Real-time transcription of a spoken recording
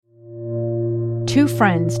Two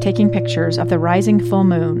friends taking pictures of the rising full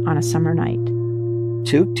moon on a summer night.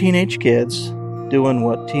 Two teenage kids doing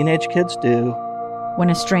what teenage kids do. When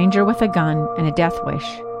a stranger with a gun and a death wish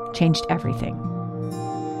changed everything.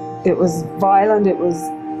 It was violent, it was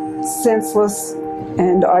senseless,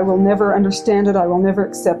 and I will never understand it, I will never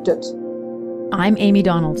accept it. I'm Amy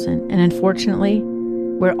Donaldson, and unfortunately,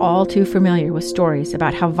 we're all too familiar with stories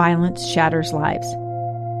about how violence shatters lives.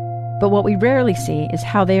 But what we rarely see is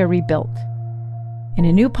how they are rebuilt. In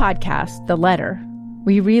a new podcast, The Letter,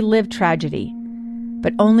 we relive tragedy,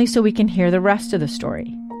 but only so we can hear the rest of the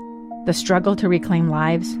story. The struggle to reclaim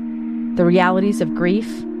lives, the realities of grief,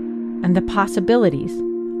 and the possibilities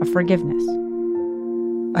of forgiveness.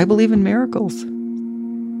 I believe in miracles.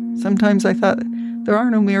 Sometimes I thought, there are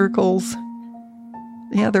no miracles.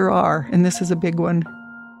 Yeah, there are, and this is a big one.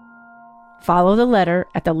 Follow The Letter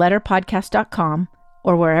at theletterpodcast.com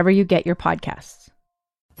or wherever you get your podcasts.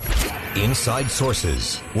 Inside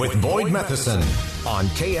Sources with Boyd Matheson on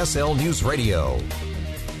KSL News Radio.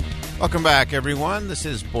 Welcome back, everyone. This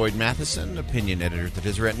is Boyd Matheson, opinion editor at the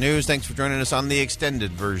Deseret News. Thanks for joining us on the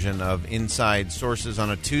extended version of Inside Sources on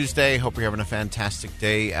a Tuesday. Hope you're having a fantastic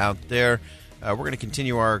day out there. We're going to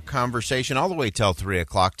continue our conversation all the way till 3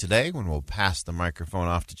 o'clock today when we'll pass the microphone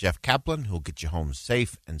off to Jeff Kaplan, who'll get you home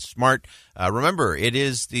safe and smart. Remember, it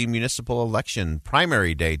is the municipal election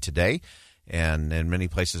primary day today, and in many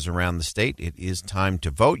places around the state, it is time to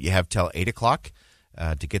vote. You have till 8 o'clock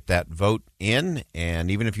to get that vote in,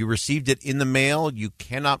 and even if you received it in the mail, you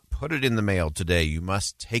cannot put it in the mail today. You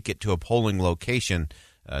must take it to a polling location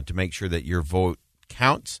to make sure that your vote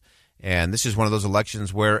counts, and this is one of those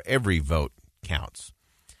elections where every vote counts.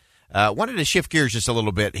 Wanted to shift gears just a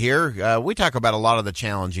little bit here. We talk about a lot of the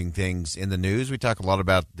challenging things in the news. We talk a lot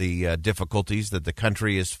about the difficulties that the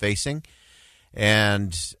country is facing.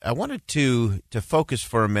 And I wanted to focus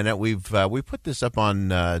for a minute. We put this up on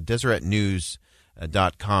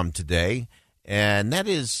DeseretNews.com today, and that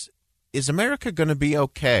is America going to be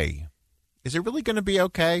okay? Is it really going to be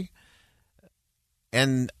okay?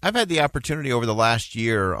 And I've had the opportunity over the last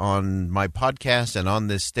year on my podcast and on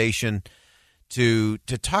this station to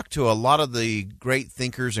talk to a lot of the great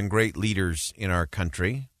thinkers and great leaders in our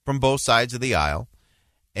country from both sides of the aisle.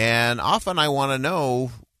 And often I want to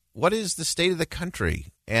know, what is the state of the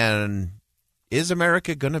country? And is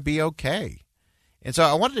America going to be okay? And so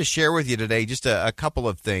I wanted to share with you today just a couple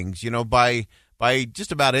of things. You know, by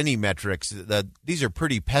just about any metrics, these are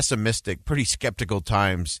pretty pessimistic, pretty skeptical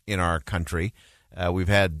times in our country. We've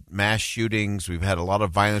had mass shootings. We've had a lot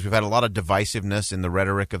of violence. We've had a lot of divisiveness in the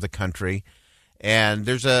rhetoric of the country. And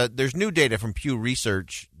there's new data from Pew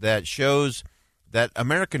Research that shows that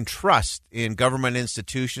American trust in government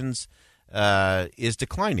institutions is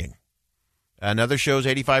declining. Another shows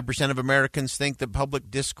 85% of Americans think that public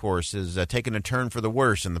discourse has taken a turn for the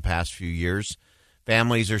worse in the past few years.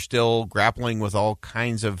 Families are still grappling with all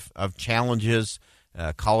kinds of challenges,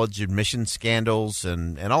 college admission scandals,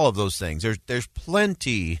 and all of those things. There's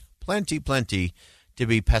plenty to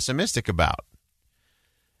be pessimistic about.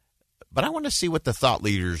 But I want to see what the thought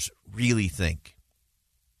leaders really think.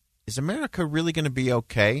 Is America really going to be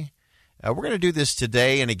okay? We're going to do this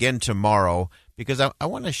today and again tomorrow because I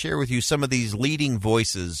want to share with you some of these leading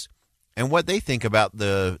voices and what they think about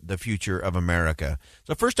the future of America.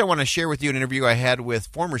 So first I want to share with you an interview I had with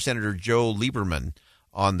former Senator Joe Lieberman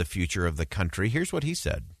on the future of the country. Here's what he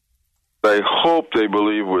said. I hope they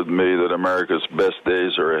believe with me that America's best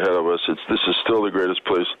days are ahead of us. This is still the greatest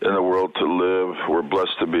place in the world to live. We're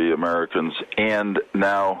blessed to be Americans. And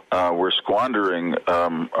now we're squandering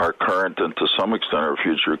our current and to some extent our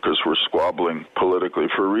future because we're squabbling politically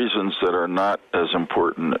for reasons that are not as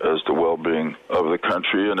important as the well-being of the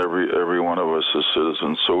country and every one of us as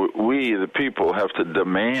citizens. So we, the people, have to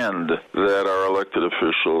demand that our elected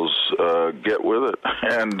officials get with it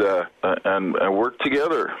and work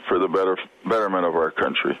together for the betterment of our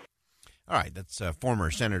country. All right, that's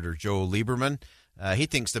former Senator Joe Lieberman. He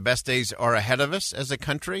thinks the best days are ahead of us as a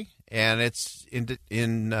country, and it's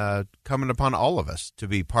incumbent upon all of us to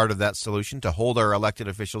be part of that solution, to hold our elected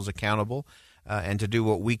officials accountable, and to do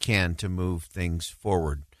what we can to move things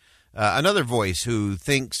forward. Another voice who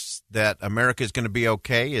thinks that America is going to be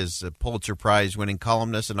okay is a Pulitzer Prize-winning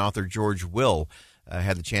columnist and author George Will. I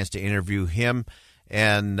had the chance to interview him.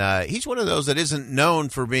 And he's one of those that isn't known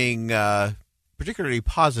for being particularly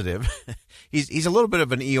positive. He's a little bit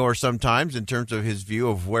of an Eeyore sometimes in terms of his view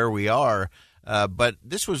of where we are. But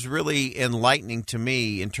this was really enlightening to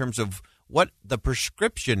me in terms of what the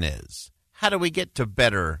prescription is. How do we get to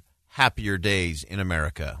better, happier days in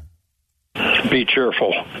America? Be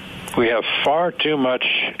cheerful. We have far too much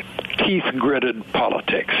teeth-gritted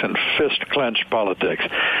politics and fist-clenched politics.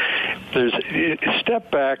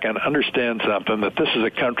 Step back and understand something, that this is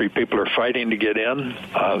a country people are fighting to get in.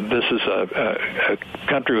 This is a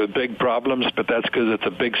country with big problems, but that's because it's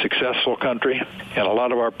a big, successful country. And a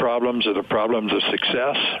lot of our problems are the problems of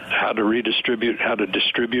success, how to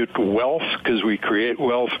distribute wealth, because we create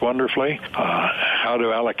wealth wonderfully, how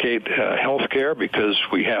to allocate health care, because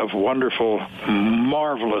we have wonderful,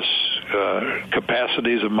 marvelous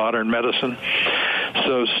capacities of modern medicine.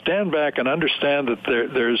 So stand back and understand that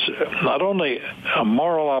there's not only a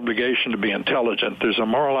moral obligation to be intelligent, there's a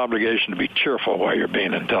moral obligation to be cheerful while you're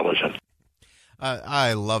being intelligent.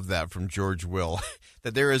 I love that from George Will,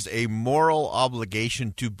 that there is a moral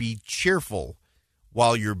obligation to be cheerful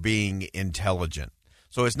while you're being intelligent.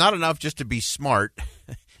 So it's not enough just to be smart.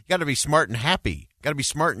 You got to be smart and happy. You got to be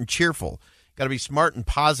smart and cheerful. You got to be smart and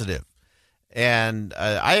positive. And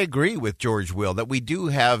I agree with George Will that we do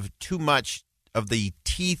have too much of the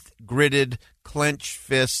teeth-gritted, clenched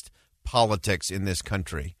fist politics in this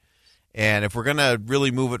country. And if we're going to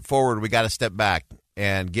really move it forward, we got to step back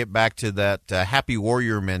and get back to that happy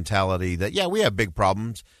warrior mentality that, yeah, we have big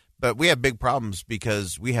problems, but we have big problems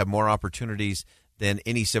because we have more opportunities than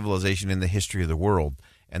any civilization in the history of the world.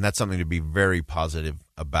 And that's something to be very positive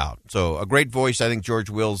about. So a great voice. I think George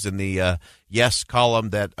Will's in the yes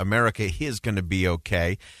column that America is going to be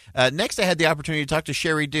okay. Next, I had the opportunity to talk to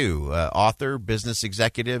Sheri Dew, author, business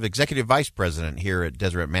executive vice president here at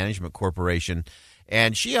Deseret Management Corporation.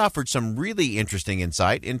 And she offered some really interesting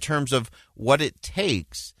insight in terms of what it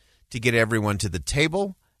takes to get everyone to the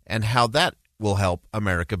table and how that will help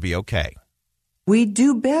America be okay. We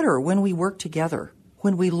do better when we work together,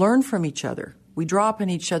 when we learn from each other. We draw upon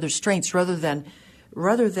each other's strengths rather than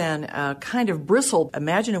kind of bristle.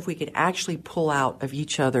 Imagine if we could actually pull out of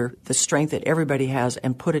each other the strength that everybody has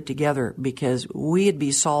and put it together, because we'd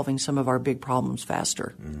be solving some of our big problems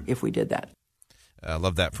faster if we did that. I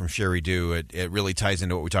love that from Sheri Dew. It really ties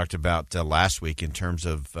into what we talked about last week in terms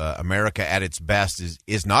of America at its best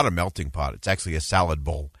is not a melting pot. It's actually a salad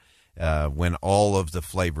bowl. When all of the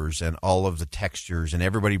flavors and all of the textures and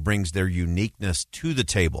everybody brings their uniqueness to the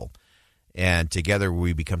table, and together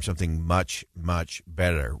we become something much, much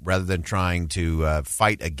better. Rather than trying to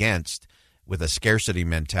fight against with a scarcity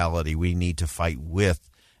mentality, we need to fight with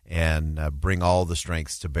and bring all the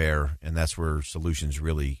strengths to bear, and that's where solutions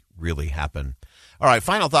really, really happen. All right,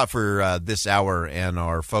 final thought for this hour and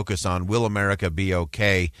our focus on Will America Be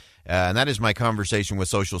Okay? And that is my conversation with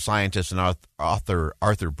social scientist and author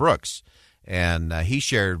Arthur Brooks. And he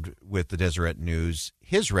shared with the Deseret News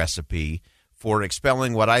his recipe for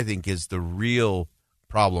expelling what I think is the real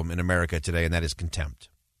problem in America today, and that is contempt.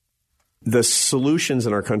 The solutions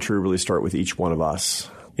in our country really start with each one of us.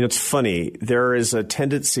 You know, it's funny. There is a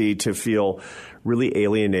tendency to feel really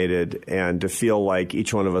alienated and to feel like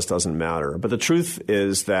each one of us doesn't matter. But the truth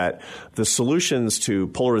is that the solutions to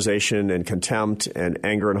polarization and contempt and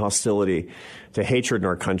anger and hostility, to hatred in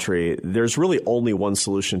our country, there's really only one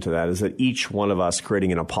solution to that, is that each one of us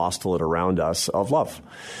creating an apostolate around us of love.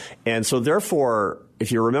 And so therefore,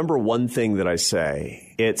 if you remember one thing that I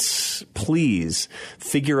say, it's please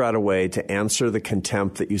figure out a way to answer the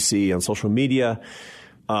contempt that you see on social media,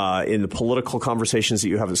 in the political conversations that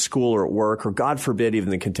you have at school or at work, or God forbid,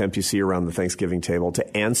 even the contempt you see around the Thanksgiving table,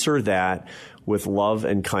 to answer that with love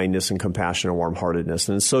and kindness and compassion and warm-heartedness.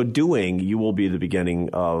 And in so doing, you will be the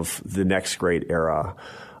beginning of the next great era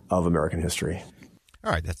of American history.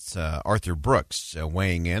 All right, that's Arthur Brooks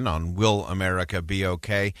weighing in on Will America Be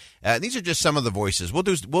Okay? These are just some of the voices. We'll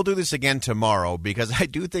do this again tomorrow, because I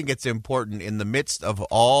do think it's important in the midst of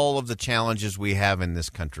all of the challenges we have in this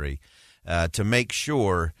country to make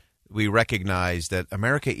sure we recognize that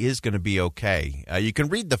America is going to be okay. You can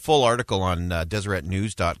read the full article on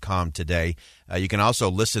DeseretNews.com today. You can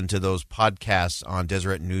also listen to those podcasts on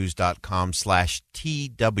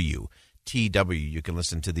DeseretNews.com/TW. You can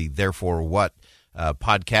listen to the Therefore What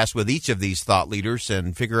podcast with each of these thought leaders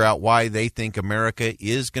and figure out why they think America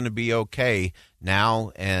is going to be okay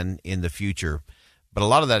now and in the future. But a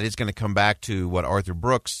lot of that is going to come back to what Arthur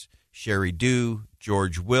Brooks, Sheri Dew,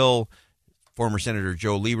 George Will, former Senator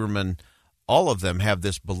Joe Lieberman, all of them have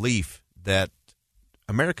this belief that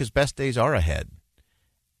America's best days are ahead.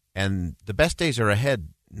 And the best days are ahead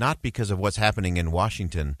not because of what's happening in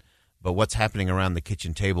Washington, but what's happening around the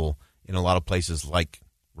kitchen table in a lot of places like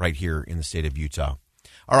right here in the state of Utah.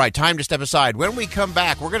 All right, time to step aside. When we come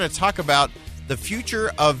back, we're going to talk about the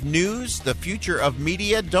future of news, the future of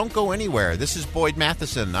media. Don't go anywhere. This is Boyd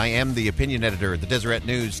Matheson. I am the opinion editor at the Deseret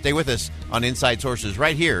News. Stay with us on Inside Sources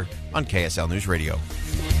right here on KSL News Radio.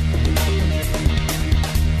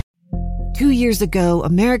 2 years ago,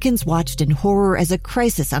 Americans watched in horror as a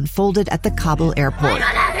crisis unfolded at the Kabul airport.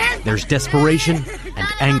 There's desperation and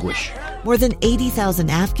anguish. More than 80,000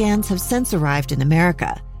 Afghans have since arrived in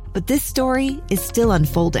America, but this story is still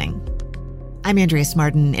unfolding. I'm Andrea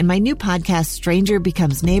Smartin. In my new podcast, Stranger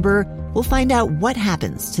Becomes Neighbor, we'll find out what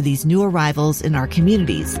happens to these new arrivals in our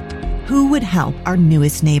communities. Who would help our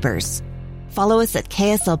newest neighbors? Follow us at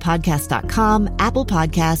kslpodcast.com, Apple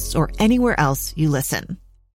Podcasts, or anywhere else you listen.